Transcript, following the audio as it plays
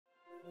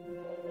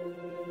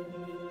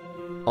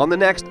on the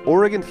next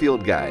Oregon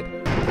Field Guide.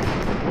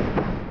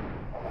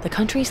 The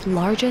country's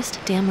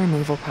largest dam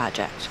removal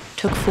project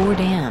took 4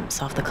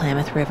 dams off the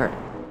Klamath River.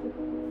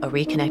 A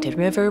reconnected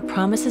river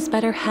promises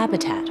better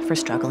habitat for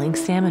struggling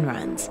salmon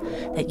runs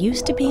that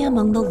used to be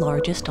among the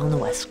largest on the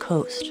West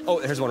Coast. Oh,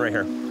 there's one right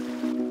here.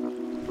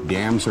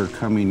 Dams are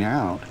coming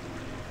out,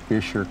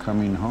 fish are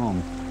coming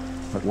home,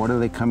 but what are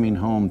they coming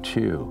home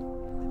to?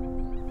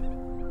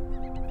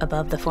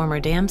 Above the former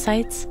dam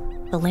sites,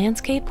 the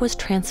landscape was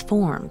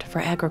transformed for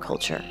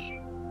agriculture.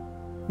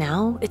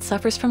 Now it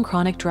suffers from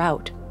chronic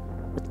drought,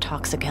 with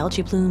toxic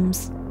algae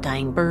blooms,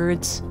 dying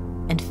birds,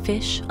 and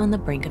fish on the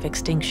brink of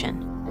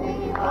extinction.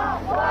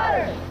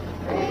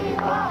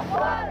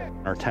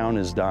 Our town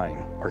is dying,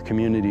 our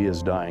community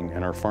is dying,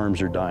 and our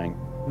farms are dying.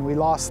 We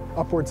lost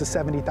upwards of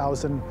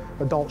 70,000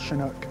 adult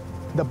Chinook.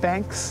 The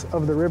banks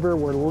of the river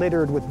were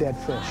littered with dead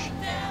fish.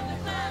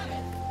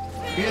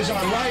 It is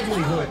our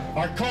livelihood,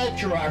 our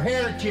culture, our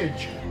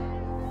heritage.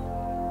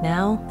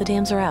 Now the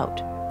dams are out,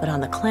 but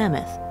on the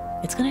Klamath,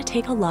 it's going to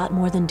take a lot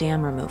more than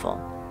dam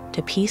removal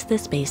to piece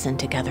this basin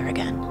together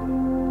again.